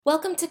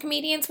Welcome to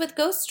Comedians with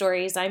Ghost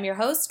Stories. I'm your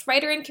host,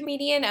 writer and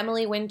comedian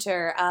Emily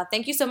Winter.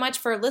 Thank you so much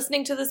for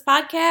listening to this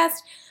podcast.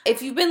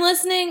 If you've been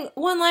listening,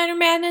 One-Liner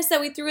Madness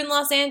that we threw in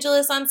Los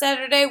Angeles on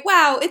Saturday,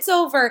 wow, it's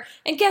over.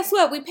 And guess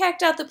what? We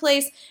packed out the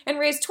place and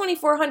raised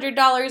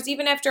 $2,400.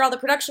 Even after all the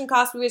production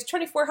costs, we raised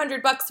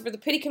 $2,400 for the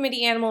Pity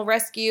Committee Animal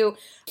Rescue.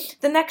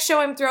 The next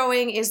show I'm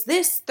throwing is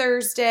this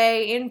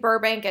Thursday in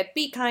Burbank at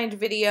Be Kind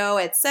Video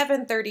at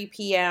 7:30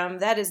 p.m.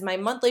 That is my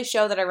monthly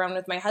show that I run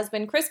with my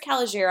husband, Chris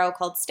Calogero,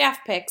 called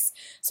Staff Pick.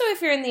 So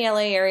if you're in the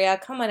LA area,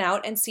 come on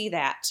out and see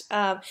that.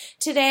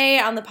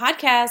 Today on the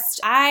podcast,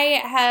 I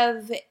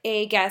have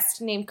a guest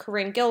named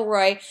Corinne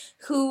Gilroy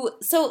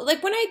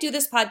when I do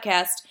this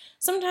podcast,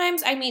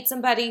 sometimes I meet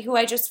somebody who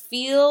I just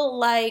feel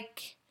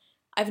like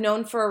I've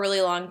known for a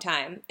really long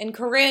time. And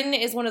Corinne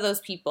is one of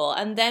those people.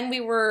 And then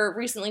we were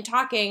recently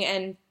talking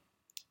and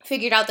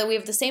figured out that we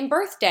have the same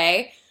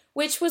birthday,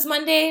 which was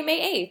Monday,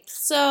 May 8th.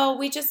 So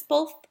we just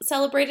both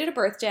celebrated a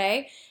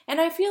birthday, and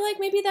I feel like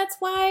maybe that's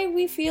why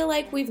we feel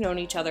like we've known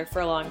each other for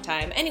a long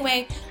time.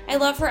 Anyway, I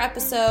love her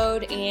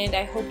episode, and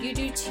I hope you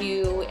do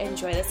too.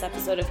 Enjoy this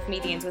episode of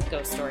Comedians with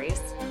Ghost Stories.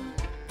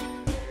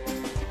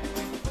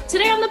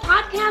 Today on the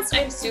podcast,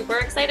 I'm super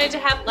excited to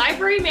have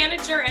library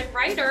manager and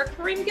writer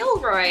Corinne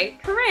Gilroy.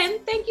 Corinne,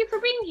 thank you for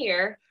being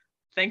here.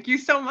 Thank you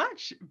so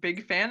much.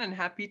 Big fan and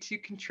happy to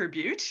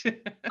contribute.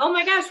 Oh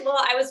my gosh. Well,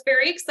 I was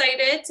very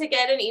excited to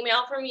get an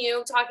email from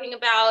you talking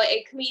about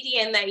a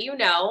comedian that you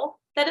know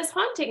that is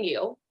haunting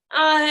you.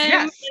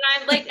 Yes. And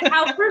I'm like,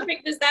 how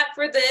perfect is that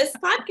for this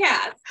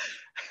podcast?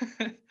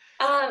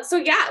 So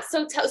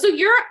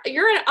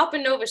you're up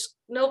in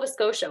Nova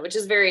Scotia, which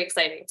is very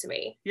exciting to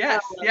me.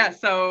 Yes.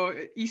 So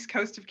East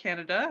Coast of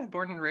Canada,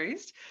 born and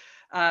raised.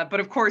 But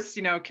of course,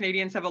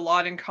 Canadians have a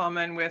lot in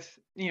common with,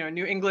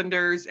 New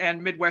Englanders and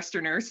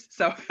Midwesterners.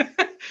 So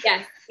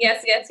Yes.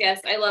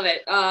 I love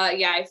it.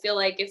 I feel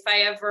like if I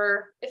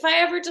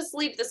ever just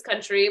leave this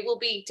country, it will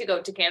be to go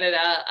to Canada.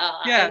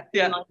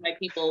 Among my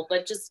people,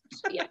 but just,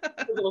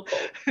 it's a little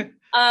cold.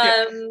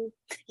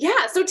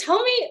 So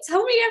tell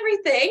me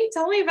everything.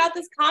 Tell me about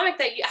this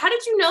comic how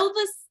did you know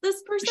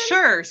this person?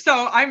 Sure.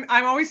 So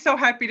I'm always so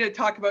happy to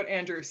talk about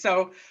Andrew.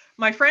 So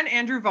my friend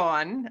Andrew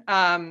Vaughn,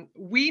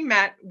 we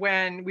met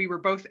when we were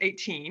both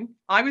 18.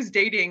 I was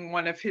dating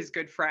one of his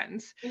good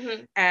friends.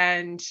 Mm-hmm.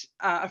 And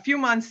a few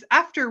months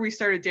after we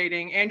started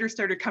dating, Andrew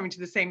started coming to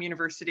the same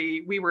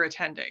university we were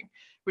attending,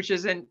 which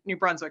is in New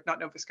Brunswick, not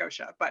Nova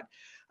Scotia. But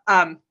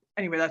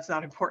anyway, that's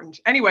not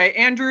important. Anyway,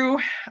 Andrew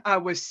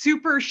was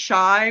super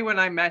shy when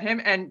I met him.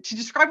 And to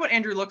describe what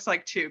Andrew looks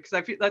like too, because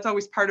I feel that's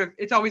always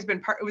it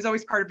was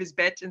always part of his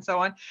bit and so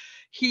on.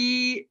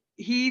 He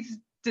used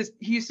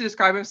to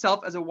describe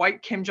himself as a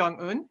white Kim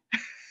Jong-un.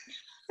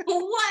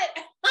 What?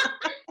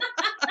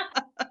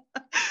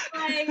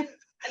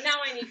 Now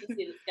I need to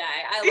see this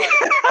guy. I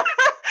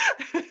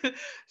love it.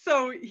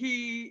 So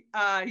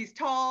he's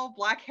tall,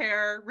 black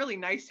hair, really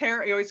nice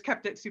hair. He always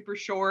kept it super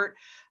short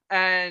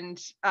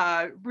and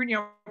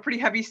pretty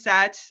heavy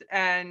set.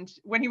 And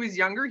when he was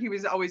younger, he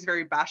was always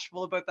very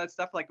bashful about that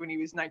stuff, like when he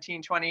was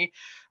 19, 20.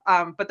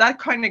 But that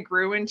kind of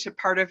grew into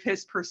part of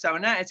his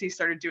persona as he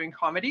started doing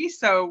comedy.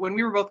 So when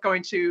we were both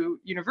going to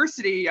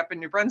university up in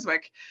New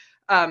Brunswick,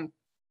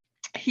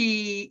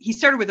 he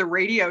started with a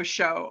radio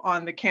show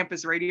on the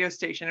campus radio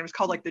station. It was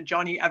called like the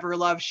Johnny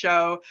Everlove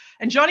Show.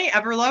 And Johnny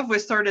Everlove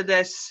was sort of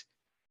this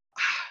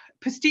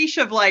pastiche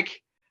of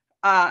like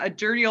a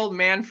dirty old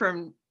man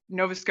from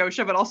Nova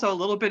Scotia, but also a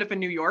little bit of a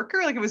New Yorker.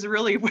 Like it was a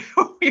really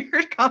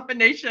weird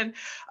combination.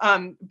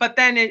 But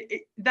then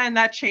then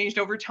that changed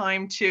over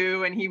time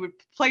too. And he would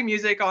play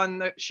music on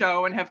the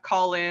show and have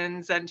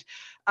call-ins. And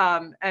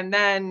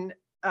then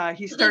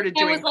he started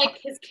doing. It was like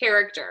his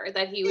character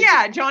that he was.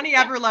 Yeah, Johnny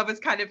Everlove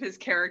was kind of his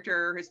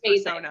character, his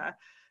persona.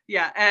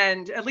 Yeah,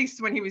 and at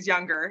least when he was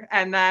younger.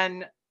 And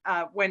then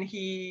when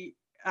he.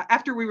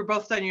 After we were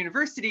both done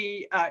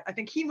university, I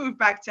think he moved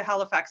back to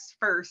Halifax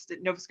first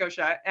at Nova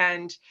Scotia,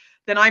 and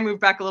then I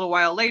moved back a little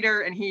while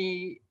later, and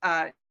he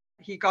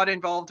got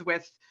involved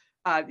with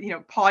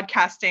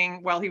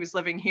podcasting while he was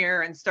living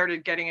here and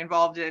started getting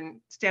involved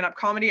in stand-up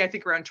comedy, I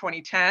think around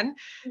 2010.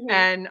 Mm-hmm.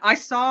 And I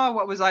saw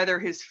what was either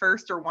his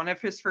first or one of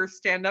his first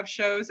stand-up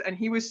shows, and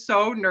he was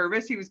so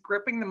nervous. He was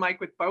gripping the mic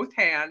with both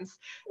hands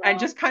and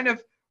just kind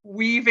of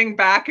weaving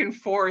back and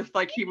forth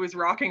like he was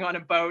rocking on a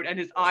boat, and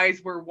his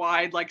eyes were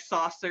wide like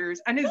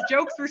saucers, and his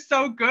jokes were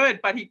so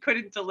good, but he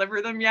couldn't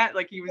deliver them yet.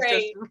 Like he was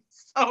just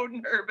so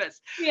nervous.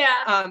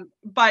 Yeah.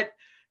 But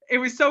it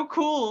was so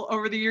cool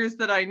over the years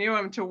that I knew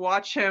him to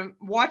watch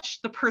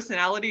the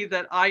personality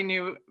that I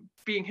knew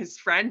being his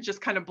friend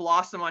just kind of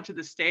blossom onto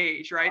the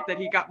stage, right? That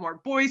he got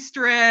more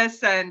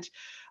boisterous, and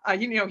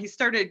he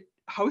started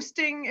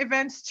hosting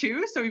events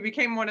too, so he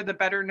became one of the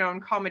better known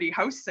comedy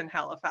hosts in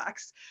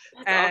Halifax.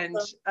 That's and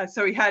awesome.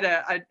 So he had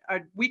a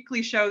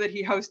weekly show that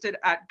he hosted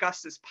at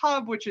Gus's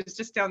Pub, which is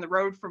just down the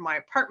road from my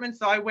apartment.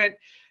 So I went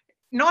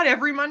not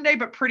every Monday,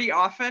 but pretty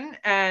often.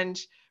 And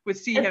would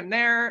see him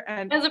there.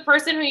 And as a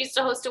person who used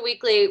to host a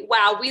weekly,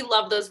 wow, we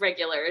love those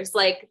regulars.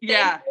 Like,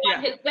 thank you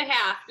on his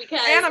behalf,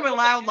 because and I'm a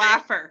loud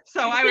laugher,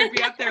 so I would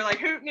be up there like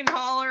hooting and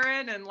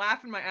hollering and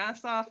laughing my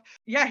ass off.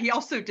 Yeah, he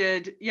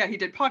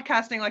did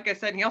podcasting, like I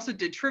said, and he also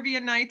did trivia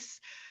nights,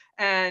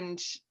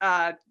 and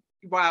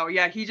wow,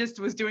 yeah, he just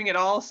was doing it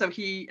all. So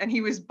he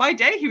was, by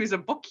day, he was a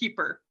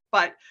bookkeeper,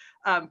 but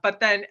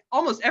then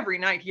almost every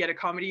night he had a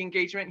comedy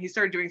engagement. He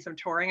started doing some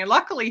touring, and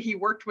luckily he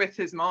worked with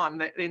his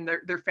mom in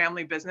their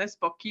family business,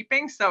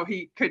 bookkeeping. So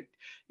he could,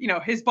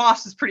 his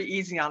boss was pretty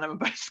easy on him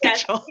about his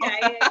schedule.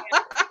 Yeah.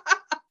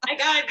 I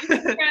got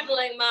you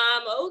traveling,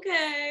 Mom.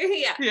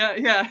 Okay.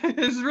 Yeah.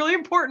 This is really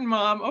important,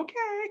 Mom.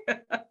 Okay.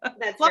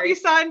 That's love you,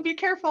 son. Be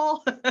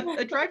careful.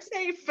 Drive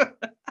safe.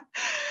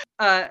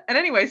 And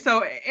anyway,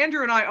 so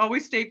Andrew and I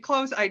always stayed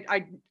close.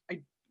 I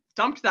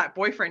dumped that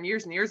boyfriend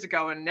years and years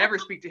ago and never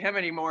speak to him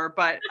anymore.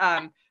 But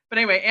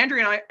anyway, Andrew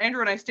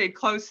and I stayed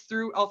close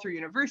all through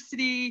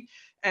university.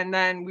 And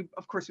then we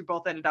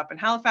both ended up in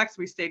Halifax.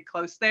 We stayed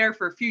close there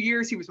for a few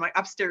years. He was my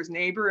upstairs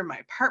neighbor in my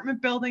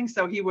apartment building.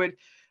 So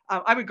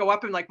I would go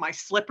up in like my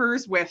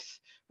slippers with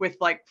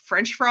like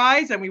French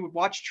fries, and we would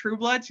watch True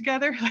Blood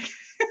together. Like,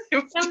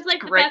 it sounds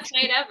like great. The best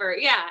night ever.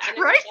 Yeah.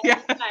 Right.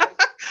 Yeah.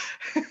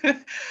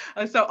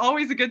 So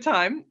always a good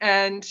time.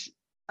 And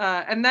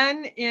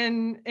then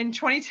in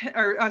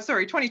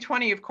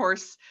 2020, of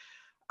course,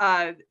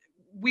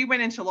 we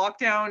went into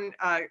lockdown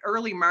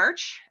early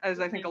March,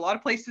 as I think a lot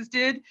of places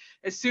did.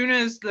 As soon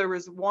as there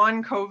was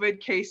one COVID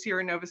case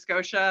here in Nova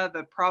Scotia,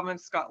 the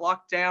province got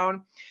locked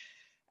down.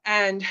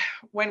 And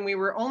when we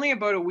were only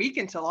about a week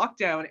into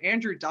lockdown,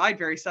 Andrew died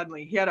very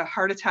suddenly. He had a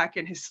heart attack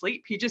in his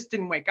sleep. He just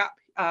didn't wake up.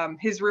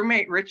 His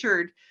roommate,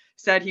 Richard,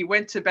 said he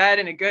went to bed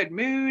in a good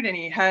mood, and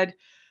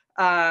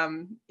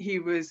he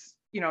was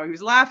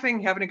laughing,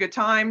 having a good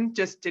time,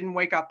 just didn't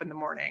wake up in the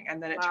morning.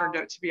 And then it turned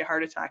out to be a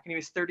heart attack, and he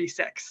was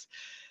 36.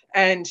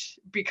 And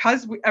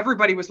because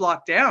everybody was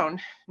locked down,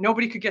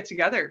 nobody could get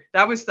together.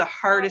 That was the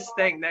hardest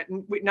thing, that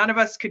none of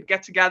us could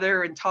get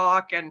together and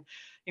talk and,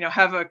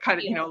 have a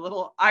kind of,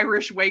 little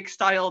Irish wake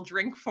style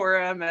drink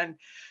for him. And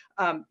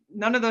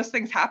none of those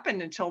things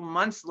happened until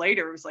months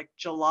later. It was like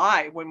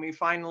July when we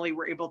finally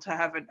were able to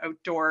have an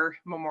outdoor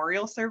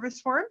memorial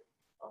service for him.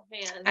 Oh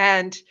man.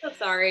 And so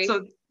sorry.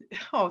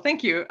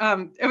 Thank you.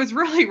 It was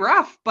really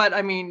rough, but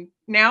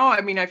now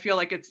I feel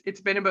like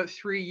it's been about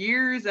 3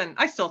 years, and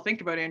I still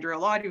think about Andrew a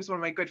lot. He was one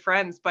of my good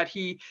friends, but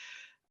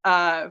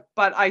but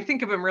I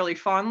think of him really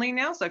fondly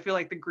now. So I feel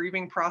like the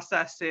grieving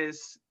process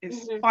is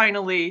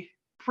finally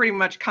pretty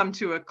much come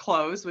to a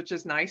close, which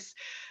is nice.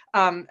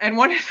 And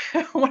one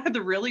of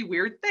the really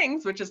weird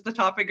things, which is the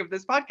topic of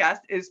this podcast,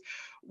 is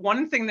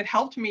one thing that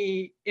helped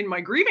me in my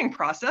grieving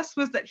process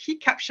was that he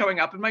kept showing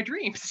up in my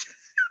dreams.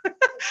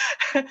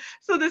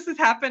 So this has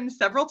happened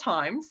several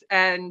times.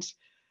 And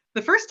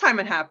the first time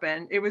it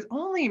happened, it was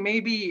only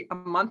maybe a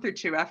month or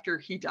two after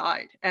he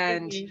died.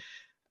 And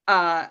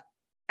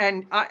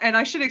and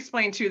I should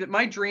explain too that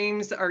my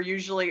dreams are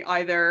usually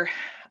either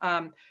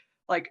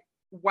like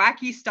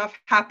wacky stuff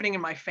happening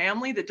in my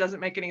family that doesn't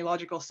make any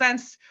logical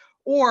sense,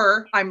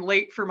 or I'm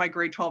late for my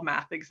grade 12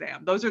 math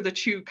exam. Those are the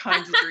two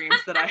kinds of dreams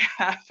that I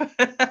have.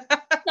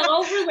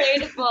 So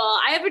relatable.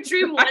 I have a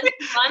dream once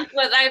a month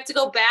where I have to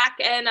go back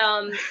and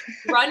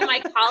run my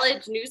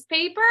college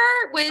newspaper,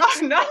 which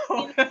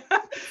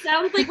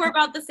sounds like we're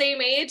about the same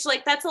age.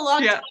 Like, that's a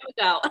long time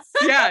ago.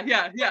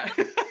 Yeah.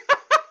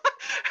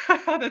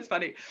 That's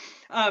funny.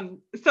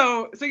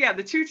 So yeah,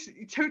 the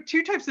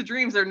two types of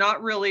dreams are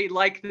not really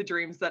like the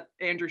dreams that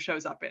Andrew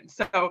shows up in.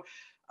 So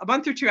a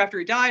month or two after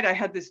he died, I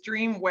had this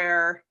dream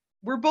where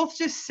we're both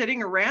just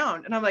sitting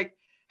around, and I'm like,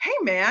 "Hey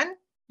man,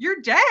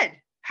 you're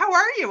dead. How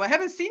are you? I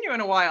haven't seen you in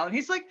a while." And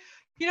he's like,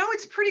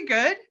 "It's pretty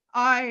good.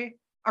 I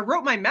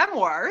wrote my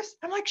memoirs."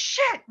 I'm like,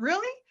 "Shit,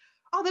 really?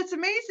 Oh, that's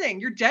amazing.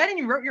 You're dead and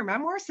you wrote your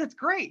memoirs? That's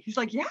great." He's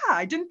like, "Yeah,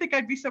 I didn't think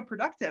I'd be so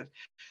productive."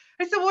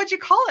 I said, "Well, what'd you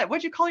call it?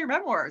 What'd you call your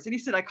memoirs?" And he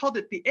said, "I called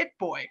it The It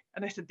Boy."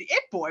 And I said, "The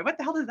It Boy? What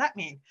the hell does that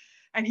mean?"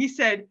 And he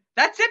said,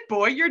 "That's it,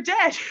 boy. You're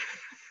dead."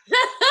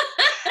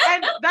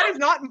 And that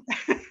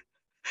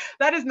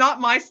is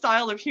not my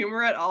style of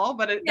humor at all,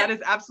 but that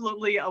is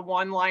absolutely a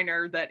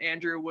one-liner that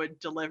Andrew would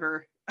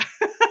deliver.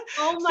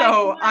 Oh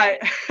my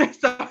God.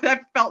 So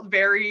that felt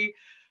very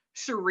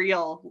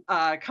surreal,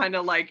 kind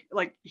of like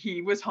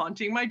he was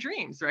haunting my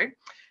dreams, right?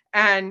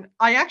 And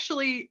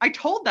I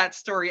told that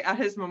story at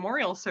his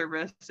memorial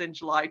service in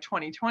July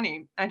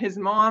 2020, and his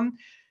mom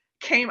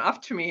came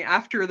up to me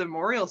after the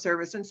memorial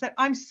service and said,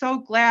 "I'm so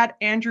glad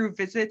Andrew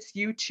visits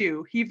you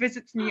too. He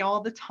visits me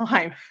all the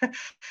time."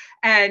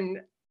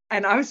 And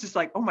I was just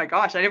like, "Oh my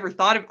gosh, I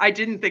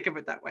didn't think of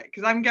it that way."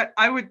 Because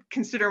I would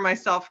consider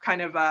myself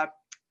kind of a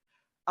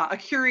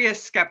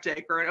curious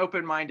skeptic or an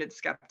open-minded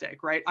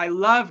skeptic, right? I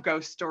love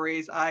ghost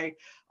stories.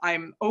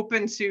 I'm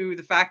open to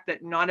the fact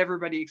that not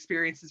everybody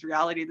experiences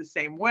reality the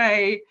same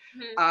way.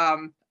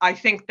 I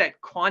think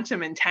that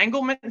quantum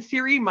entanglement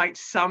theory might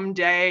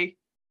someday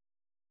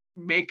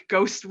make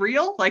ghosts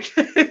real. Like,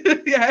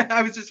 yeah,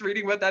 I was just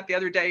reading about that the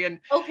other day in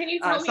can you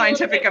tell me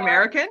Scientific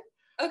American.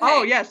 Okay.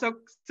 Oh yeah. So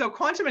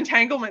quantum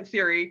entanglement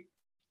theory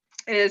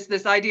is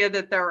this idea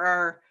that there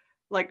are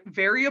like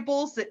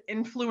variables that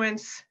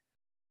influence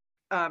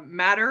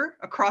matter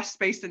across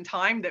space and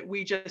time that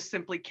we just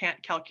simply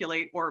can't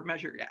calculate or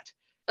measure yet.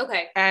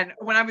 Okay. And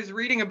when I was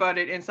reading about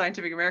it in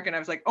Scientific American, I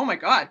was like, oh my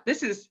God,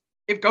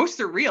 if ghosts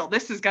are real,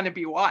 this is going to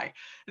be why.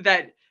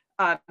 That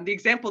the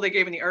example they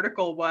gave in the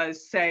article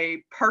was,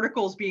 say,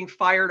 particles being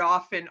fired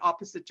off in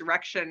opposite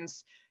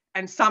directions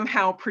and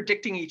somehow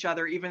predicting each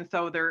other, even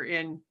though they're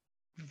in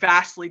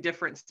vastly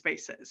different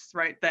spaces,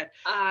 right? That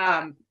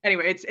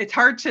anyway, it's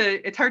hard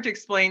to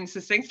explain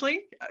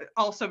succinctly,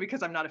 also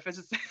because I'm not a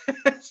physicist.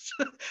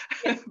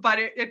 But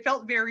it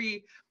felt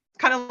very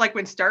kind of like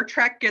when Star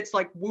Trek gets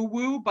like woo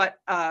woo, but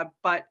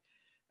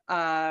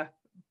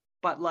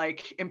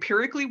like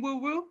empirically woo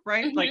woo,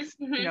 right? Mm-hmm, Like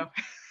mm-hmm. you know.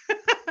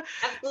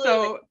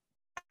 Absolutely.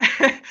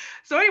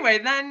 So anyway,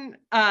 then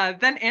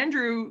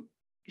Andrew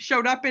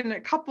showed up in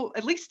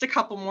at least a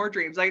couple more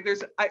dreams. Like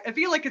I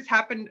feel like it's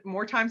happened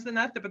more times than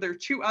that, but there are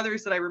two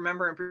others that I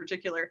remember in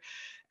particular.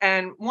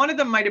 And one of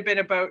them might have been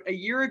about a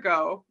year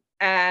ago.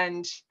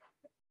 And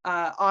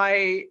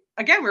we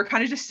were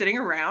kind of just sitting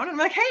around. And I'm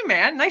like, hey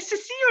man, nice to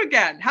see you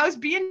again. How's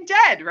being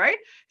dead? Right?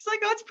 He's like,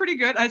 oh, it's pretty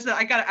good. I said,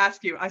 I got to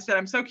ask you. I said,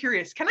 I'm so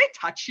curious. Can I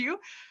touch you?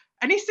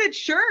 And he said,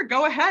 sure,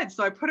 go ahead.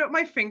 So I put out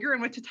my finger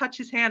and went to touch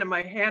his hand,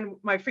 and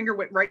my finger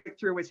went right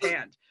through his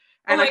hand.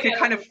 And I could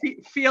kind of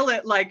feel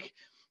it like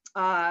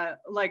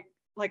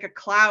a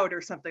cloud or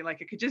something. Like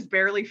I could just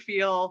barely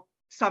feel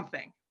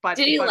something. But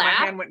did he laugh?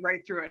 My hand went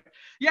right through it.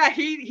 Yeah,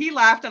 he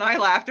laughed and I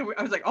laughed, and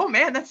I was like, oh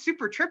man, that's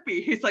super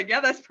trippy. He's like,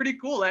 yeah, that's pretty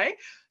cool, eh?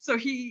 So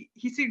he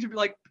seemed to be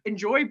like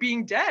enjoy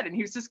being dead, and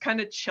he was just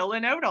kind of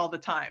chilling out all the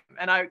time.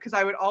 And because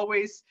I would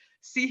always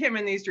see him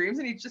in these dreams,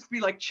 and he'd just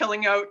be like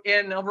chilling out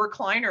in a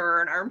recliner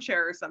or an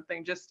armchair or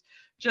something, just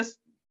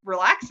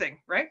relaxing,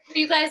 right? Were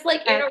you guys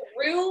like in a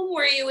room?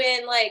 Were you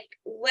in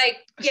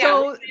yeah?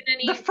 So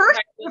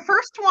the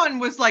first one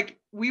was like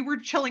we were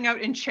chilling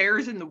out in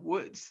chairs in the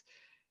woods.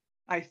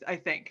 I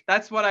think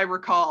that's what I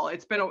recall.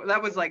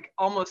 That was like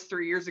almost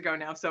 3 years ago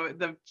now, so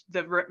the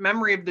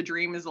memory of the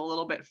dream is a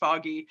little bit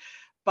foggy,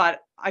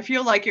 but I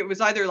feel like it was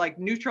either like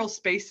neutral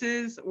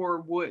spaces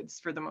or woods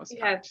for the most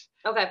part.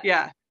 Okay.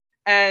 Yeah.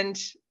 And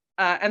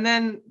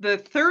then the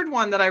third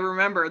one that I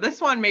remember, this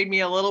one made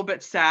me a little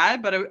bit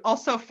sad, but it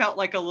also felt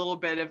like a little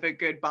bit of a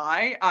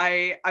goodbye.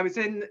 I was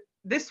in,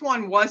 this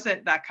one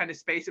wasn't that kind of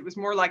space. It was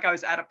more like I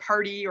was at a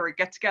party or a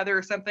get together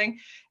or something.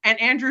 And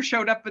Andrew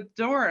showed up at the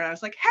door and I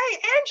was like, hey,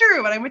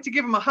 Andrew. And I went to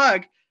give him a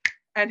hug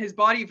and his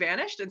body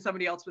vanished and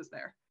somebody else was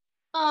there.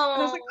 Oh.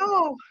 And I was like,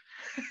 oh.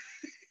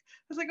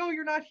 Oh,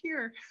 you're not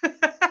here.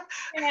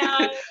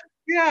 Yeah.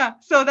 Yeah.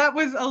 So that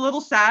was a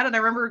little sad. And I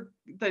remember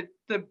the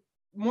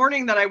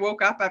morning that I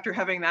woke up after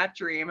having that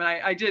dream, and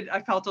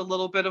I felt a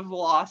little bit of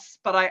loss,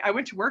 but I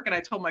went to work and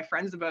I told my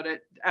friends about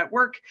it at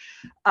work,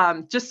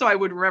 just so I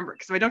would remember,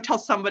 because if I don't tell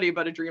somebody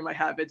about a dream I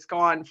have, it's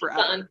gone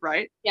forever,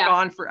 right? Yeah.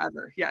 Gone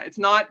forever. Yeah. It's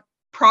not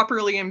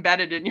properly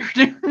embedded in your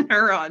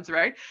neurons,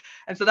 right?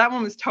 And so that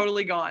one was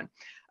totally gone.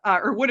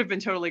 Or would have been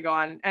totally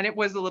gone. And it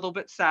was a little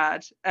bit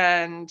sad.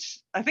 And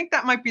I think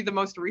that might be the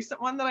most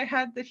recent one that I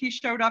had that he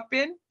showed up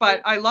in.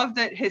 But I love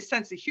that his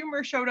sense of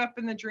humor showed up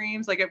in the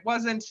dreams. Like it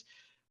wasn't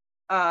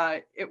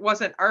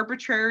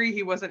arbitrary.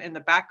 He wasn't in the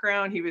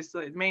background. He was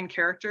the main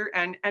character.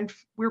 And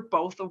we're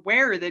both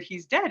aware that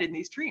he's dead in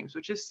these dreams,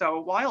 which is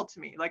so wild to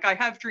me. Like I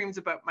have dreams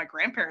about my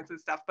grandparents and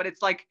stuff, but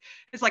it's like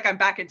I'm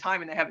back in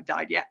time and they haven't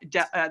died yet.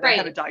 They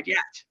haven't died yet,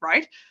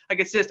 right? Like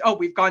it's just, oh,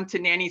 we've gone to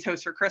Nanny's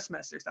house for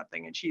Christmas or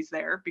something, and she's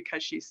there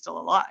because she's still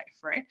alive,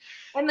 right?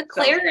 And the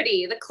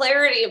clarity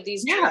of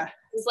these dreams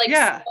is like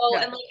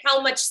and like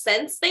how much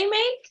sense they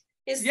make.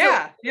 Is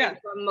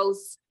from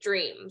most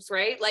dreams,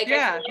 right? Like,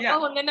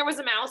 oh, and then there was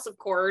a mouse, of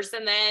course,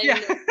 and then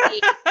mouse,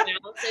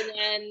 and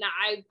then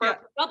I burnt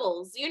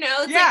bubbles, you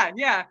know?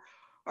 It's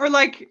Or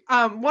like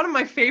one of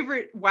my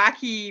favorite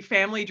wacky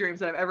family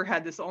dreams that I've ever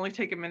had. This will only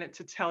take a minute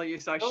to tell you,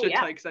 so I should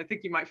tell you because I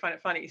think you might find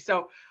it funny.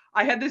 So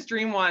I had this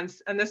dream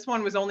once, and this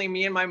one was only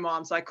me and my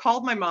mom. So I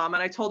called my mom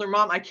and I told her,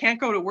 Mom, I can't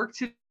go to work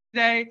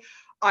today.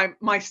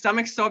 My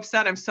stomach's so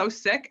upset. I'm so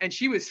sick. And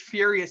she was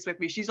furious with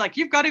me. She's like,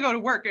 you've got to go to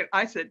work. And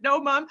I said, no,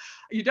 Mom,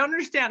 you don't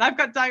understand. I've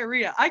got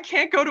diarrhea. I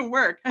can't go to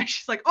work. And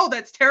she's like, oh,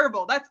 that's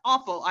terrible. That's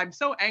awful. I'm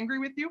so angry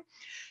with you.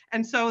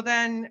 And so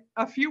then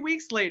a few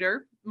weeks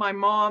later, my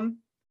mom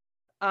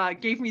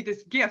gave me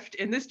this gift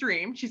in this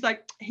dream. She's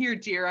like, here,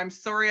 dear, I'm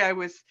sorry I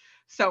was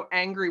so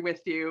angry with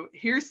you.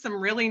 Here's some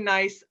really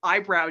nice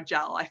eyebrow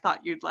gel I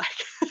thought you'd like.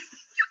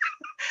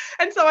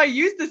 And so I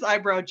used this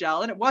eyebrow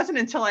gel, and it wasn't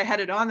until I had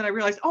it on that I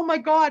realized, oh my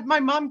God, my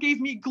mom gave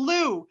me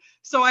glue.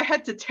 So I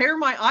had to tear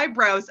my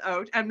eyebrows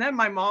out. And then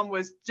my mom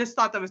just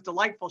thought that was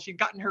delightful. She'd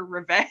gotten her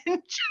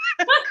revenge.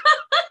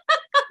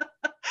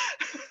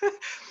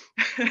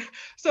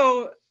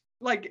 So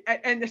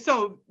and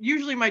so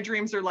usually my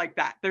dreams are like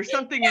that. There's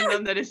something in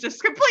them that is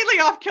just completely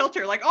off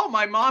kilter. Like, oh,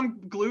 my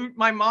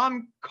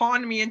mom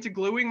conned me into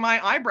gluing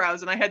my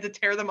eyebrows and I had to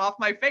tear them off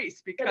my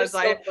face because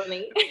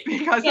funny.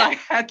 because I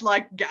had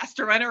like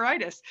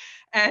gastroenteritis.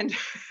 And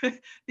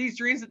these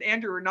dreams with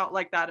Andrew are not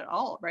like that at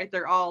all, right?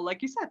 They're all,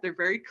 like you said, they're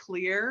very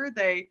clear.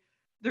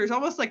 There's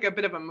almost like a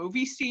bit of a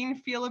movie scene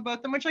feel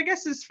about them, which I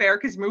guess is fair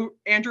because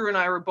Andrew and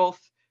I were both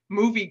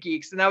movie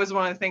geeks, and that was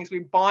one of the things we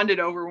bonded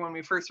over when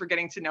we first were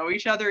getting to know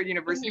each other at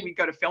university. We'd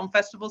go to film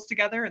festivals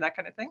together and that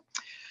kind of thing.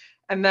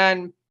 And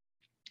then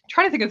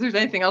trying to think if there's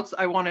anything else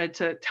I wanted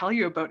to tell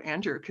you about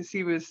Andrew, because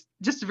he was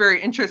just a very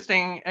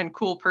interesting and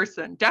cool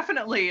person.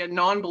 Definitely a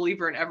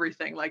non-believer in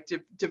everything, like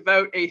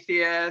devout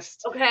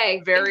atheist.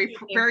 Okay. Very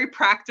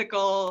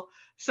practical.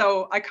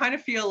 So I kind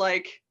of feel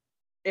like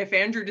if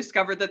Andrew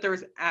discovered that there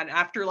was an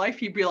afterlife,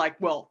 he'd be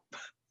like, well,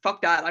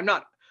 fuck that. I'm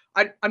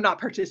not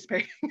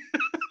participating.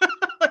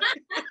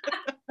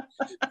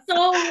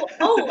 So,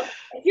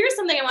 here's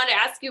something I wanted to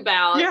ask you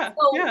about. Yeah.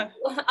 So, yeah.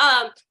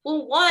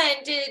 Well,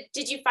 one,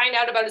 did you find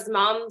out about his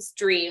mom's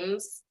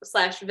dreams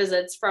 /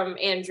 visits from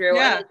Andrew?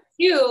 Yeah. And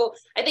two,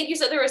 I think you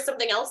said there was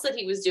something else that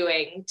he was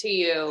doing to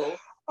you.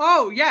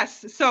 Oh,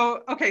 yes.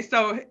 So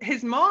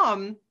his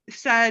mom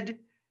said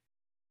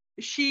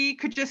she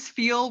could just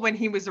feel when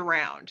he was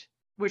around,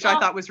 which I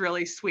thought was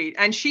really sweet.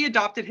 And she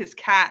adopted his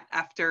cat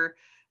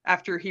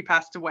after he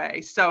passed away.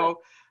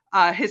 So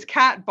his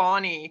cat,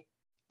 Bonnie,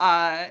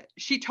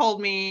 she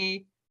told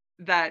me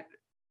that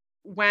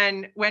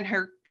when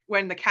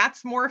the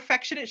cat's more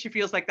affectionate, she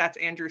feels like that's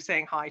Andrew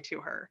saying hi to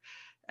her.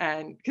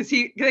 And because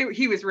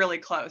he was really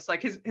close,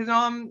 like his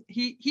mom,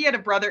 he had a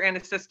brother and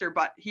a sister,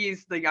 but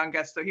he's the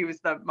youngest, so he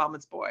was the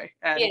mama's boy,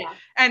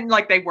 and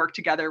like they worked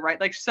together, right,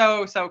 like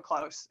so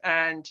close.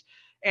 And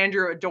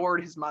Andrew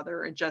adored his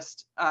mother and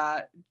just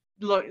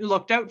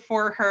looked out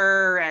for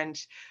her, and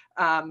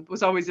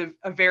was always a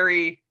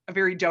very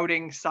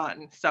doting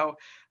son. So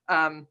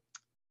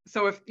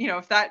if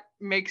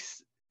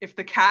if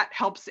the cat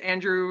helps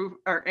Andrew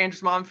or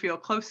Andrew's mom feel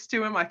close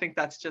to him, I think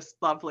that's just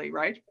lovely,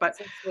 right? But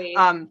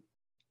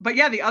but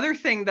yeah, the other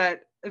thing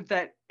that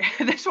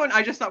this one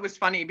I just thought was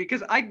funny,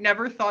 because I'd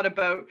never thought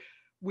about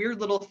weird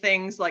little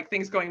things like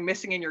things going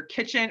missing in your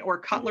kitchen or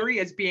cutlery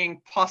as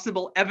being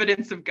possible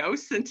evidence of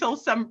ghosts until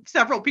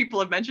several people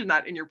have mentioned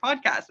that in your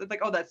podcast. It's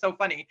like, oh, that's so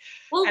funny.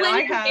 Well, and when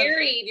you're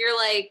married, you're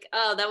like,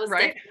 oh, that was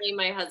definitely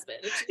my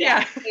husband.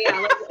 Yeah.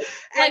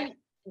 Like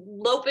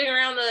loping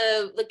around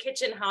the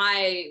kitchen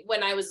high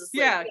when I was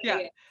asleep. Yeah.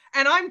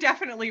 And I'm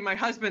definitely my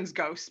husband's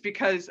ghost,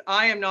 because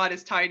I am not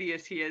as tidy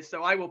as he is.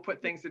 So I will put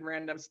things in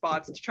random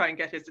spots to try and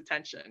get his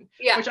attention,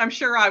 which I'm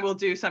sure I will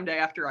do someday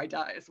after I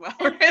die as well.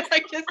 Right?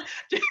 Like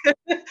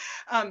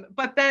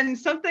but then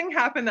something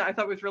happened that I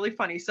thought was really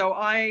funny. So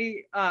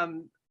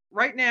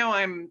right now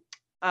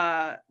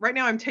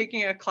I'm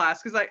taking a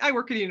class, because I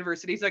work at a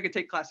university, so I could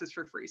take classes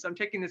for free. So I'm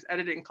taking this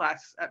editing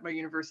class at my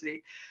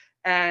university.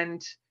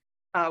 And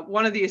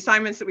one of the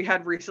assignments that we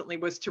had recently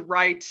was to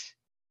write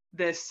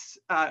this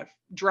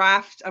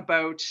draft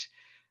about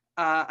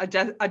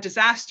a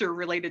disaster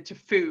related to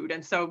food.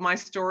 And so my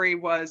story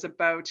was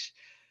about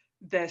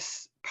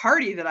this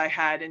party that I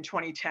had in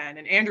 2010,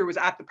 and Andrew was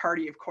at the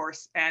party, of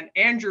course, and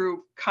Andrew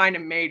kind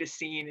of made a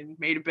scene and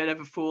made a bit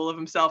of a fool of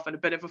himself and a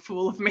bit of a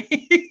fool of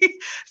me.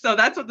 So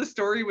that's what the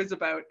story was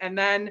about. And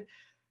then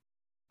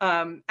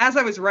as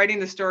I was writing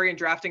the story and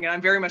drafting it,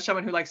 I'm very much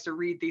someone who likes to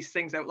read these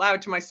things out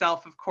loud to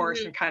myself, of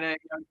course, and kind of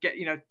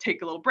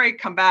take a little break,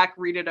 come back,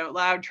 read it out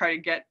loud, try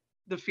to get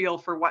the feel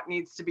for what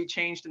needs to be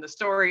changed in the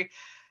story.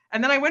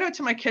 And then I went out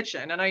to my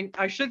kitchen, and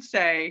I should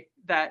say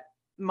that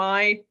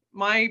my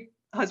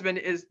husband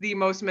is the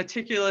most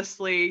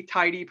meticulously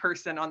tidy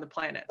person on the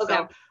planet. Okay.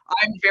 So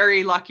I'm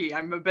very lucky.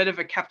 I'm a bit of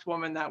a kept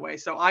woman that way.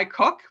 So I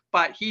cook,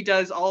 but he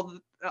does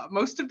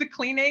most of the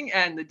cleaning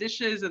and the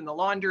dishes and the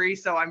laundry.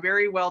 So I'm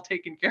very well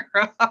taken care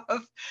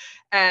of.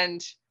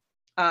 And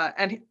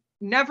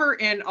never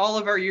in all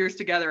of our years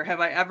together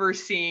have I ever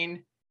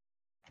seen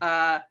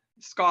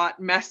Scott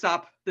mess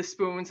up the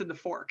spoons and the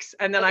forks.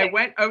 And then I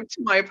went out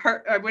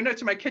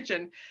to my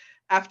kitchen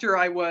after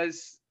I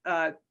was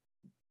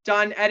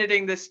done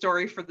editing this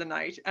story for the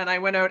night, and I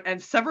went out,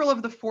 and several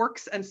of the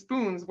forks and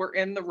spoons were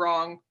in the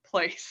wrong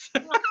place.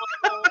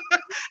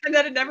 And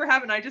that had never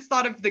happened. I just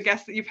thought of the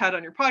guests that you've had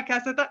on your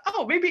podcast. I thought,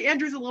 oh, maybe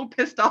Andrew's a little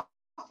pissed off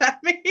at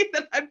me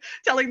that I'm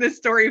telling this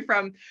story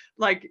from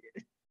like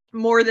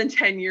more than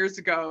 10 years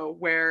ago,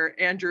 where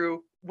Andrew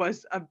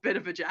was a bit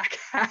of a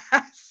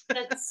jackass.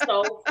 That's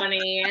so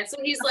funny. And so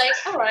he's like,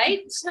 all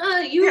right,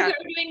 you are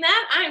doing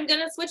that. I'm going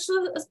to switch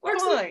to the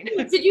sports.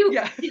 Did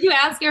you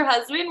ask your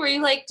husband? Were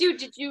you like, dude,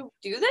 did you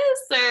do this?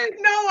 Or?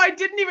 No, I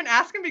didn't even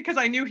ask him, because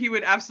I knew he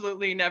would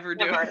absolutely never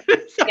do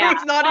it. So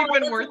it's not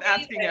even worth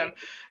asking him.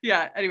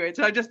 Yeah. Anyway,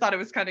 so I just thought it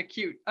was kind of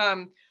cute.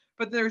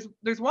 But there's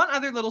one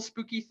other little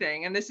spooky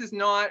thing, and this is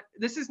not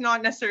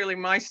necessarily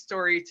my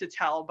story to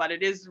tell, but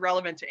it is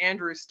relevant to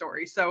Andrew's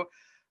story. So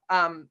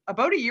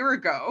about a year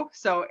ago,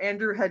 so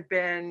Andrew had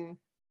been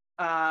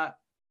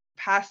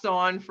pass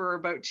on for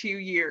about 2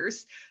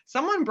 years,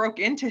 someone broke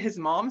into his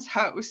mom's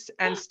house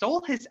and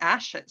stole his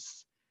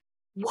ashes.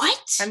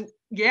 What? And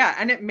yeah,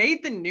 and it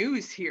made the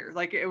news here.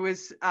 Like it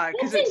was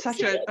because That's it's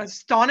such insane. a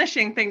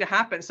astonishing thing to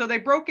happen. So they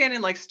broke in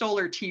and like stole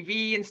her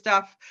TV and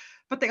stuff,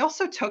 but they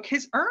also took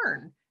his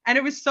urn. And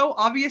it was so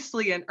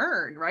obviously an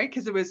urn, right?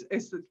 Because it's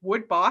this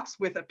wood box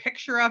with a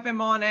picture of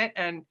him on it.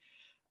 And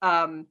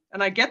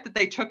I get that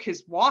they took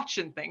his watch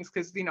and things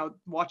because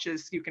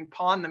watches you can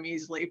pawn them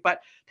easily,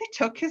 but they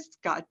took his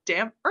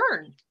goddamn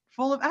urn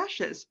full of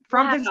ashes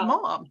from his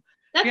mom.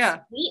 That's Yeah.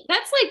 mean.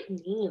 That's like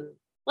mean.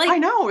 Like, I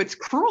know, it's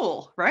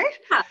cruel, right?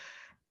 Yeah.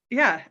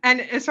 Yeah.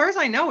 And as far as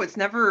I know, it's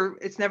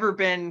never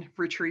been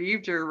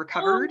retrieved or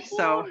recovered.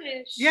 So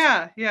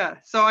yeah.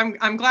 So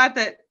I'm glad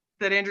that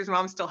Andrew's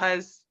mom still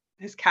has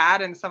his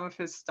cat and some of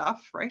his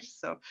stuff, right?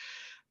 So,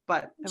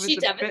 but it was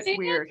a bit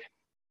weird.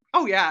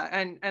 Oh yeah,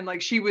 and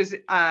like she was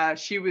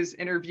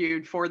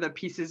interviewed for the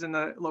pieces in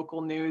the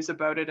local news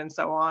about it and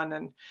so on,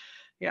 and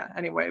yeah.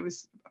 Anyway, it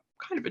was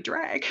kind of a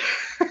drag.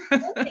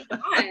 Oh my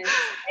gosh.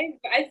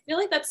 I feel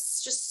like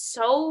that's just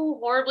so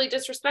horribly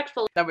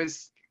disrespectful. That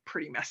was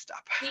pretty messed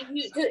up.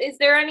 Is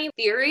there any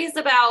theories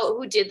about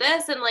who did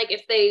this and like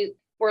if they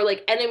were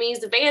like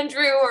enemies of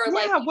Andrew or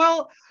like? Yeah,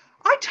 well,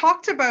 I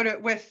talked about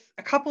it with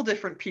a couple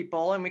different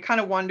people, and we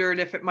kind of wondered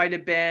if it might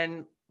have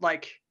been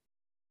like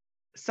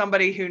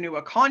somebody who knew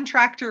a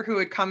contractor who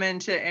had come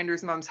into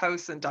Andrew's mom's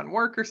house and done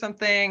work or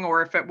something,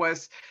 or if it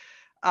was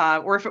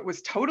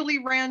totally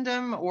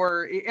random,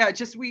 or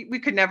just we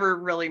could never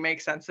really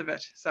make sense of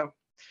it. So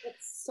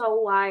it's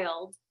so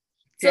wild.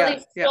 So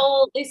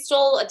they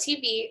stole a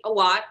TV, a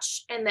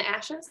watch, and the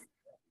ashes.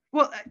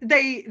 Well,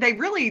 they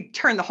really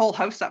turned the whole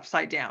house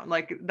upside down.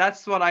 Like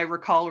that's what I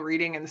recall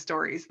reading in the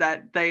stories,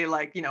 that they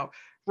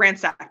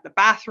ransacked the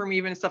bathroom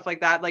even and stuff like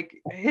that. Like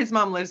his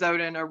mom lives out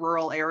in a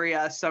rural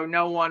area, so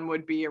no one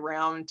would be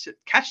around to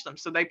catch them.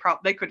 So they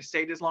could have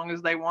stayed as long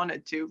as they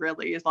wanted to,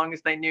 really, as long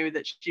as they knew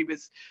that she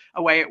was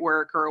away at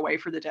work or away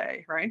for the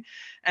day, right?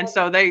 And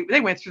so they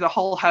went through the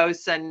whole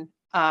house and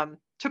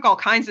took all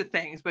kinds of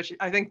things, but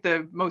I think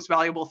the most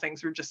valuable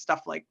things were just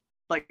stuff like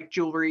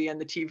jewelry and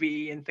the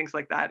TV and things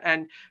like that.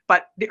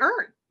 But the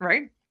urn,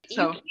 right?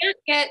 So you can't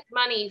get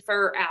money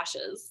for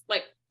ashes,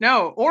 like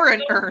no, or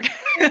an urn.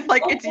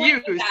 Like it's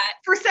used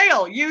for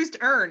sale, used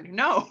urn.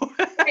 No.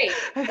 Right.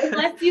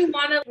 Unless you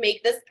want to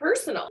make this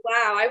personal.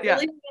 Wow, I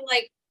really want to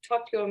like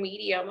talk to a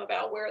medium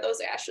about where those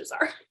ashes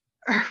are.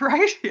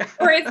 Right? Yeah.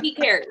 Or if he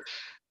cares.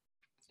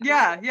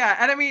 Yeah.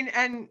 And I mean,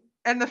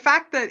 and the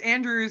fact that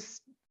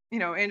Andrew's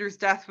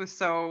death was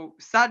so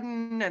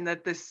sudden, and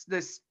that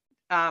this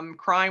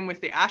crime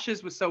with the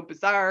ashes was so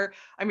bizarre.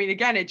 I mean,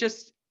 again,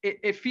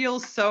 it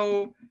feels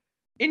so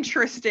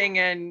interesting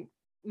and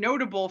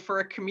notable for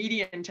a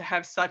comedian to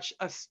have such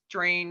a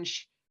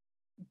strange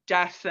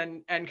death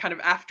and kind of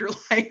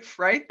afterlife,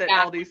 right? That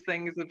all these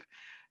things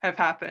have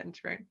happened,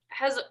 right?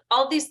 Has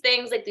all these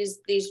things, like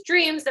these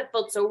dreams that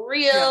felt so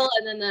real,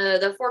 and then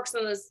the forks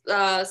and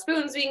the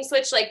spoons being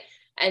switched, like,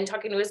 and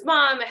talking to his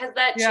mom, has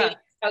that changed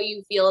how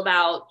you feel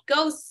about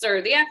ghosts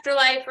or the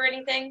afterlife or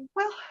anything?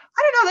 Well,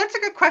 I don't know. That's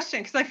a good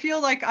question, because I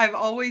feel like I've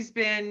always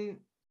been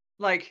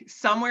like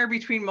somewhere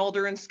between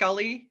Mulder and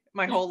Scully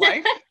my whole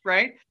life,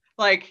 right?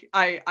 Like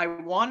I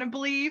want to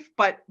believe,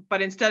 but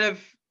instead of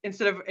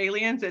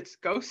aliens, it's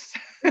ghosts,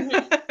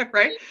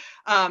 right?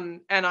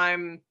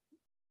 And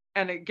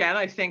again,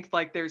 I think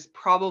like there's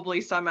probably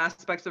some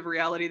aspects of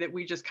reality that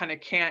we just kind of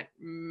can't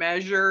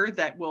measure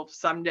that will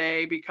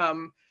someday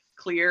become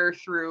clear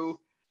through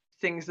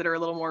things that are a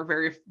little more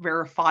very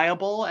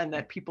verifiable, and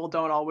that people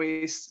don't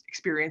always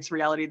experience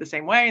reality the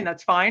same way, and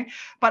that's fine.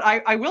 But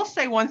I will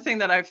say one thing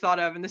that I've thought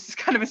of, and this is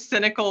kind of a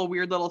cynical,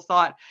 weird little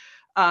thought.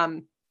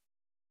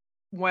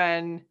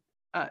 When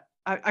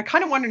I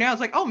kind of wonder now,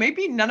 it's like, oh,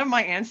 maybe none of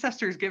my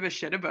ancestors give a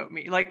shit about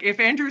me. Like if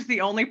Andrew's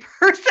the only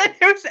person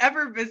who's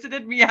ever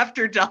visited me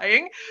after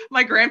dying,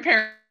 my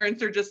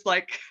grandparents are just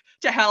like,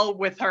 to hell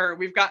with her.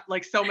 We've got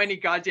like so many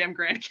goddamn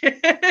grandkids.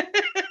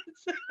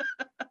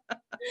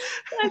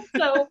 That's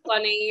so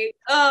funny.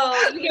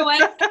 Oh, you know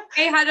what?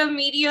 I had a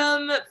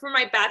medium for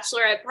my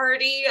bachelorette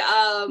party.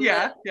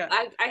 I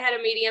had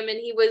a medium, and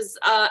he was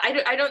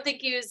I don't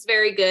think he was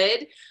very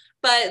good,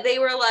 but they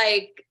were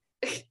like,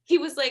 he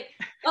was like,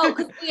 oh,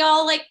 because we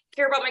all like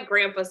care about my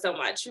grandpa so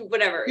much,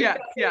 whatever. I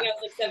was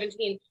like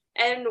 17,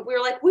 and we were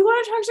like, we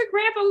want to talk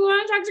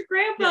to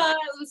grandpa.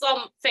 It was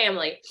all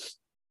family,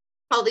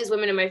 all these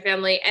women in my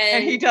family,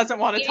 and he doesn't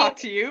want to talk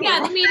to you. Yeah,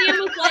 the medium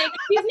was like,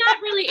 he's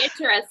not really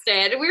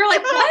interested. And we were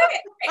like, what?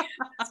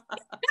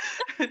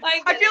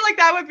 I feel like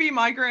that would be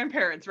my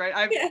grandparents, right?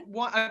 I've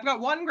got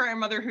one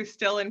grandmother who's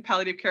still in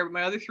palliative care, but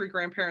my other three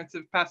grandparents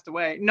have passed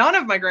away. None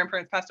of my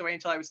grandparents passed away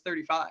until I was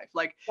 35.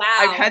 Like, wow.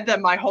 I've had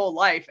them my whole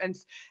life, and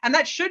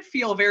that should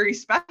feel very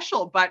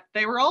special, but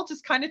they were all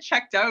just kind of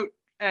checked out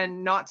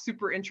and not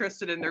super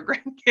interested in their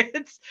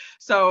grandkids.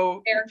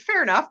 So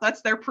fair enough.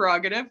 That's their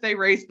prerogative. They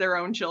raised their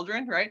own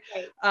children, right?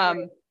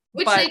 Right.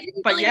 Which they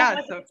didn't really have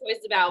much so, of a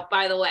choice about,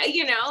 by the way,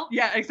 you know?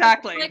 Yeah,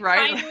 exactly. Like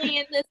right. finally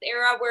in this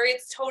era where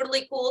it's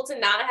totally cool to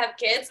not have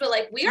kids, but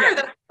like we are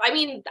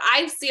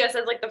I see us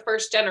as like the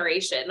first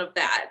generation of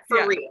that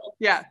for real.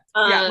 Yeah.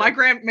 My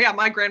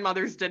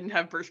grandmothers didn't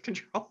have birth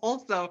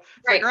control. So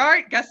it's like, all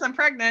right, guess I'm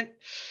pregnant.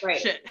 Right.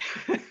 Shit.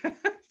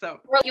 So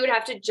you would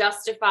have to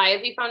justify,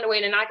 if you found a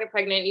way to not get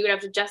pregnant, you would have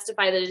to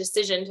justify the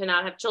decision to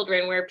not have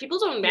children, where people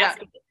don't ask.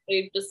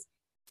 They just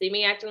see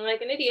me acting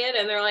like an idiot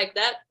and they're like,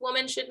 that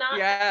woman should not.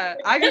 Yeah,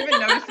 I've even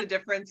noticed the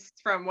difference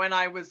from when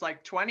I was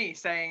like 20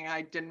 saying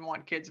I didn't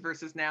want kids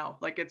versus now.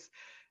 Like it's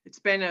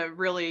been a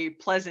really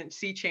pleasant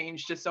sea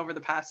change just over the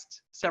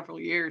past several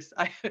years.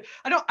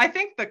 I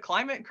think the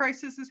climate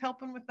crisis is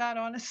helping with that,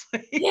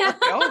 honestly. Yeah.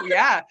 Oh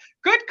yeah,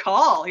 good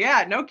call.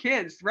 Yeah, no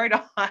kids, right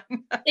on.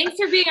 Thanks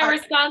for being a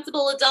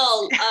responsible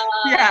adult.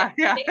 Yeah.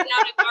 Staying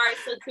out at bars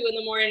till 2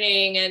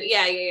 a.m. and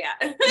yeah.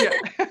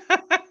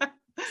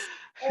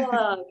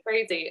 Oh,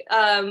 crazy.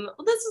 Well,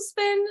 this has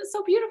been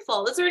so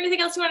beautiful. Is there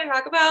anything else you want to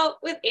talk about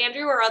with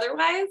Andrew or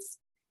otherwise?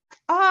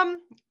 Well,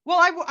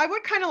 I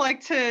would kind of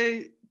like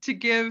to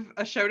give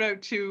a shout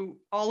out to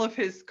all of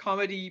his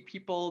comedy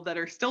people that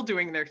are still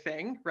doing their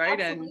thing, right?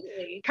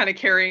 Absolutely. And kind of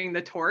carrying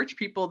the torch,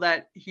 people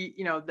that he,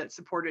 that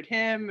supported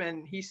him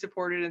and he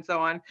supported and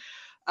so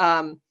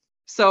on.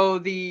 So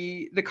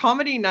the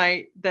comedy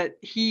night that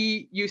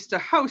he used to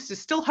host is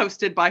still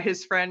hosted by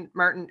his friend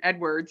Martin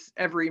Edwards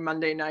every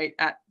Monday night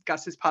at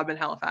Gus's Pub in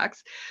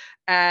Halifax.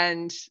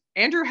 And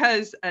Andrew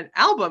has an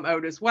album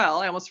out as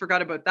well. I almost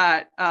forgot about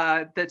that.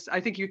 That's,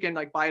 I think you can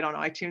like buy it on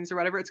iTunes or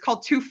whatever. It's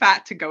called Too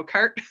Fat to Go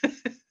Kart.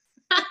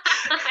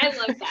 I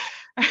love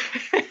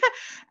that.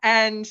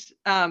 And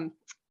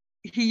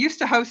he used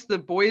to host the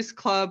Boys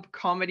Club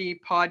comedy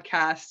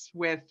podcast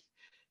with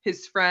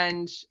his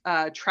friend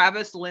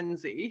Travis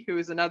Lindsay, who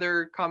is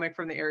another comic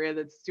from the area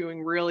that's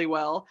doing really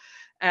well.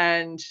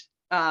 And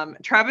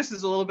Travis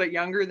is a little bit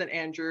younger than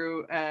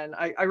Andrew. And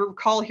I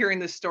recall hearing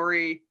this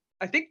story.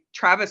 I think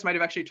Travis might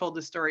have actually told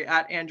this story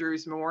at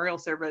Andrew's memorial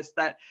service,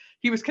 that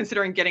he was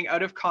considering getting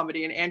out of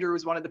comedy. And Andrew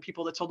was one of the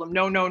people that told him,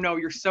 no,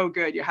 you're so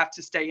good. You have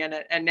to stay in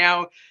it. And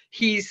now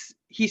he's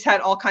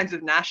had all kinds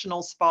of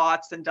national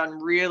spots and done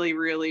really,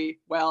 really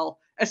well,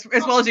 as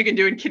well as you can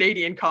do in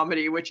Canadian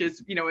comedy, which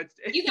is, you guys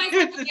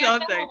it's its own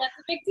thing. That's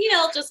a big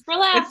deal. Just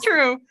relax.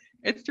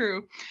 It's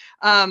true.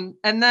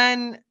 And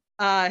then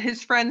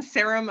his friend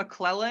Sarah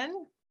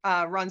McClellan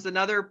runs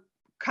another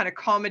kind of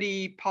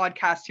comedy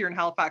podcast here in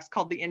Halifax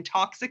called The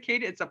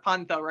Intoxicated. It's a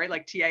pun though, right?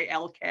 Like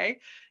TALK,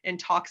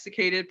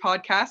 Intoxicated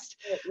podcast.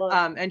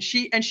 And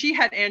she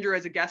had Andrew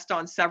as a guest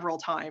on several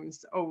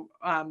times.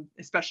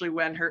 Especially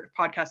when her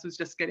podcast was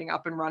just getting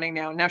up and running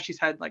now. Now she's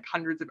had like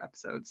hundreds of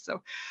episodes.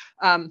 So,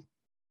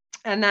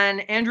 and then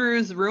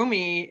Andrew's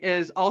roomie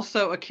is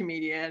also a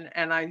comedian,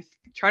 and I'm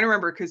trying to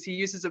remember because he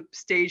uses a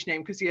stage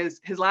name, because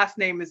his last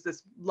name is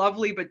this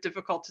lovely but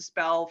difficult to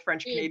spell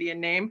French Canadian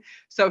name.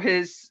 So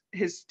his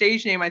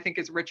stage name, I think,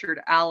 is Richard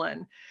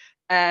Allen.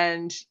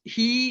 And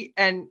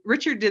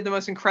Richard did the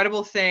most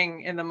incredible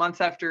thing in the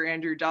months after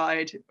Andrew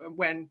died,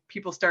 when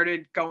people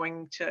started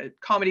going to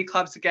comedy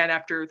clubs again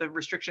after the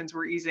restrictions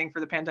were easing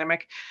for the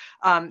pandemic.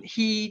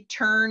 He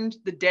turned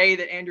the day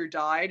that Andrew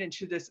died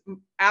into this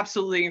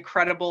absolutely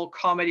incredible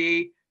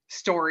comedy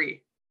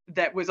story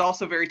that was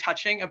also very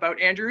touching about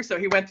Andrew. So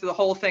he went through the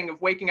whole thing of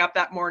waking up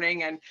that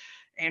morning and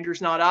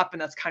Andrew's not up,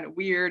 and that's kind of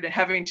weird, and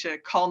having to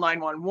call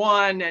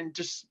 911 and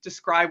just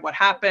describe what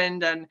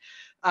happened, and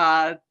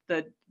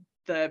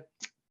the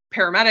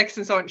paramedics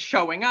and so on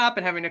showing up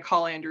and having to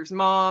call Andrew's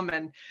mom.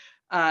 And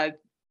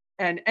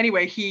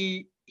anyway,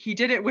 he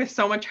did it with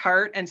so much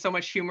heart and so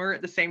much humor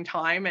at the same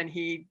time. And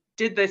he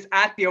did this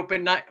at the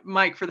open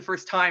mic for the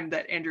first time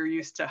that Andrew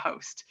used to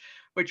host,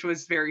 which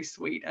was very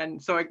sweet.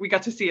 And so we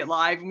got to see it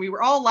live, and we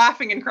were all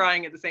laughing and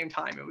crying at the same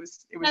time. It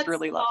was That's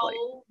really so lovely.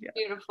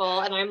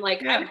 Beautiful. And I'm like,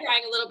 I'm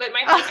crying a little bit.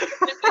 My husband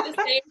did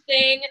the same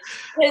thing.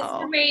 His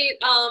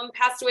roommate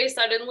passed away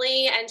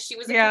suddenly, and she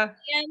was a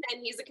comedian,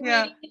 and he's a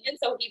comedian, and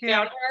so he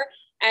found her.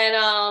 And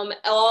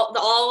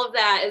all of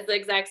that is the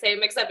exact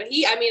same, except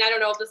I don't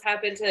know if this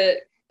happened to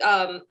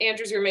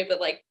Andrew's roommate, but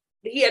like,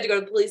 he had to go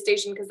to the police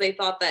station because they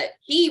thought that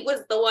he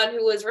was the one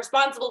who was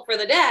responsible for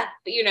the death,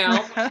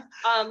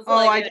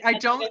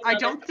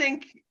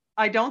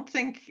 I don't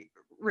think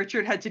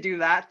Richard had to do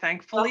that,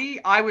 thankfully.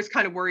 I was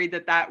kind of worried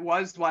that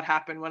was what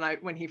happened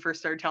when he first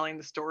started telling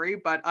the story,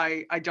 but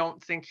I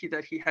don't think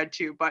that he had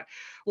to. But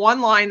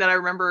one line that I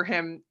remember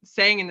him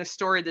saying in the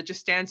story that just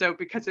stands out,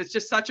 because it's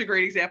just such a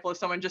great example of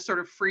someone just sort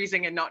of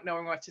freezing and not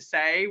knowing what to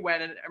say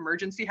when an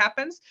emergency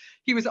happens.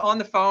 He was on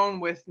the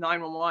phone with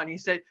 911. He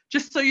said,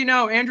 "Just so you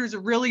know, Andrew's a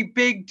really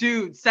big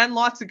dude. Send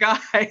lots of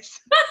guys."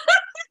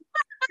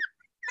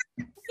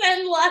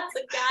 Send lots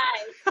of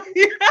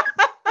guys.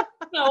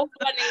 So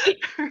funny.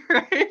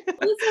 Right?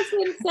 This has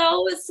been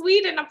so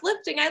sweet and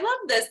uplifting. I love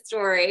this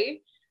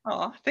story.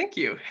 Oh, thank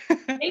you.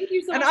 Thank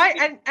you so much.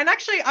 And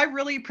actually, I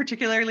really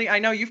particularly, I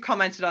know you've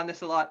commented on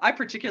this a lot. I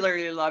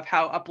particularly love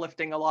how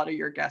uplifting a lot of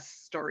your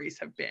guest stories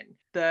have been.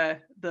 The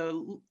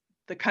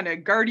kind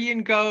of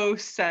guardian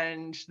ghosts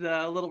and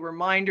the little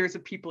reminders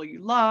of people you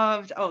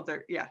loved. Oh,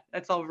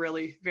 that's all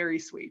really very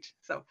sweet.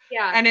 So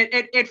yeah, and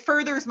it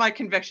furthers my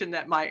conviction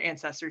that my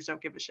ancestors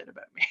don't give a shit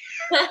about me.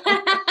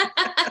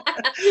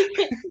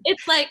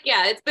 It's like,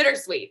 yeah, it's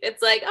bittersweet.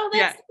 It's like, oh,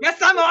 that's yes,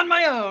 I'm on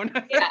my own.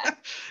 Yeah.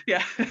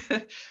 Yeah.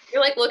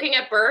 You're like looking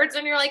at birds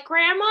and you're like,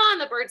 grandma,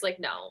 and the bird's like,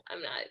 no,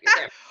 I'm not your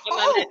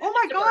grandma. Oh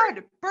my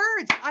God,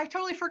 birds. I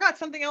totally forgot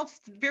something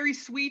else very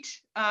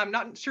sweet.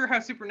 Not sure how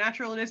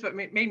supernatural it is, but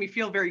made me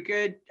feel very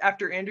good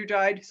after Andrew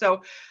died.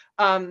 So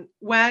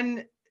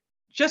when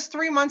just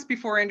 3 months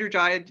before Andrew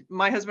died,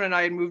 my husband and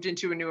I had moved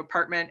into a new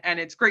apartment, and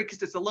it's great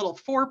because it's a little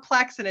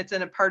fourplex and it's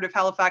in a part of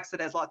Halifax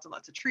that has lots and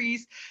lots of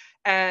trees.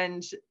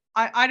 And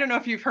I don't know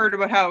if you've heard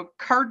about how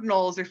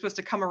cardinals are supposed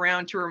to come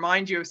around to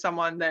remind you of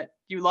someone that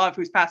you love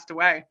who's passed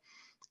away.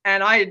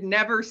 And I had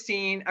never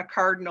seen a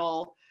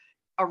cardinal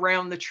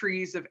around the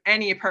trees of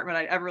any apartment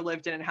I'd ever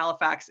lived in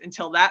Halifax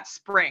until that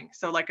spring.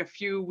 So like a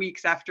few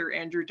weeks after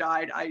Andrew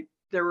died,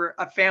 there were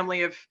a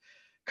family of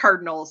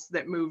cardinals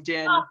that moved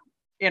in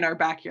our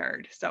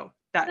backyard. So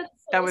that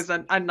was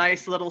a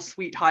nice little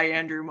sweet hi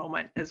Andrew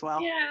moment as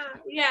well.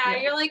 Yeah.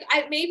 You're like,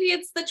 maybe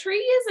it's the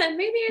trees and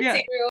maybe it's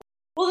Andrew.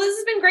 Well, this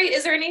has been great.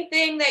 Is there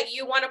anything that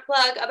you want to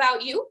plug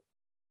about you?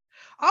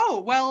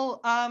 Oh, well,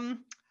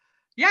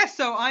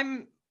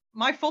 so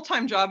my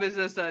full-time job is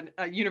as a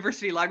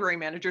university library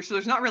manager, so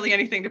there's not really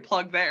anything to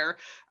plug there.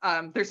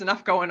 There's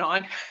enough going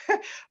on,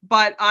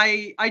 but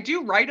I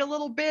do write a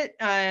little bit,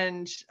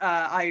 and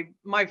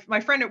my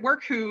friend at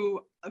work who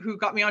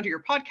got me onto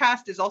your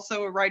podcast is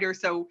also a writer,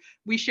 so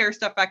we share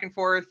stuff back and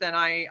forth, and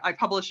I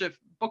publish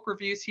book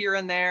reviews here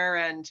and there,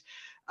 and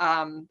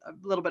a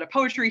little bit of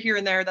poetry here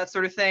and there, that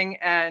sort of thing.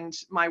 And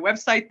my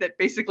website that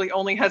basically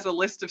only has a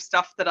list of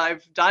stuff that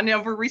I've done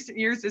over recent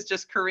years is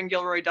just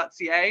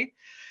CorinneGilroy.ca.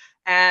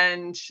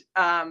 And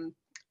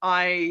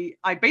I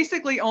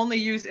basically only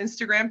use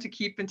Instagram to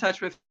keep in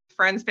touch with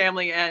friends,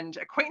 family, and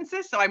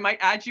acquaintances. So I might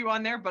add you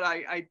on there, but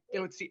I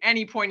don't see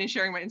any point in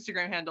sharing my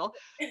Instagram handle.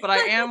 But I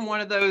am one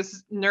of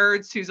those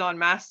nerds who's on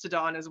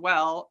Mastodon as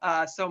well.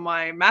 So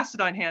my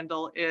Mastodon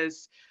handle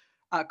is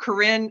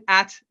Corinne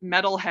at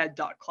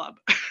metalhead.club.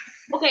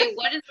 Okay,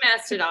 what is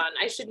Mastodon?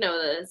 I should know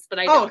this, but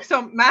I don't. Oh,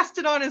 so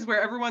Mastodon is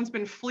where everyone's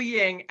been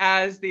fleeing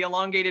as the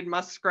elongated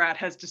muskrat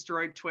has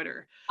destroyed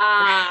Twitter.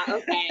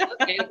 Okay.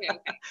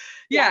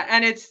 Yeah,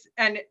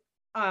 and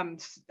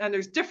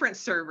there's different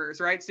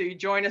servers, right? So you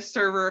join a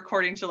server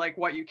according to like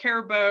what you care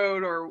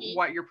about or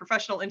what your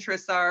professional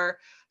interests are.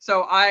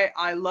 So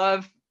I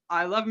love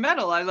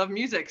metal. I love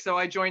music. So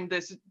I joined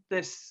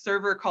this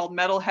server called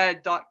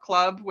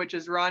metalhead.club, which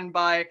is run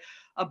by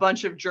a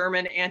bunch of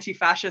German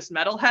anti-fascist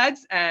metalheads,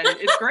 and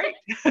it's great.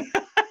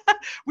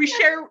 We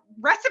share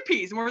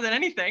recipes more than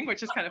anything,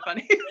 which is kind of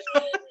funny.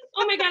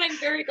 Oh my God, I'm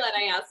very glad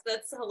I asked.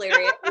 That's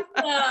hilarious.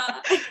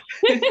 Well,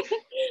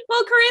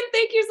 Corinne,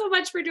 thank you so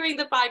much for doing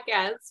the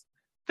podcast.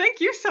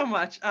 Thank you so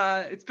much.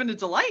 It's been a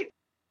delight.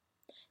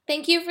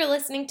 Thank you for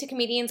listening to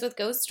Comedians with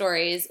Ghost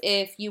Stories.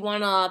 If you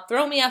want to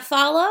throw me a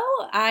follow,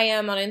 I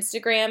am on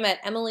Instagram at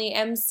Emily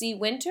MC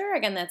Winter.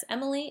 Again, that's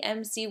Emily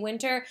MC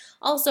Winter.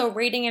 Also,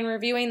 rating and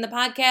reviewing the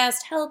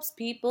podcast helps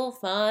people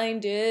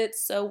find it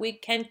so we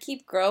can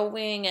keep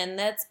growing, and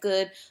that's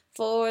good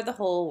for the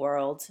whole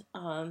world.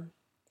 I've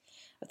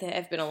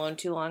been alone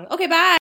too long. Okay, bye.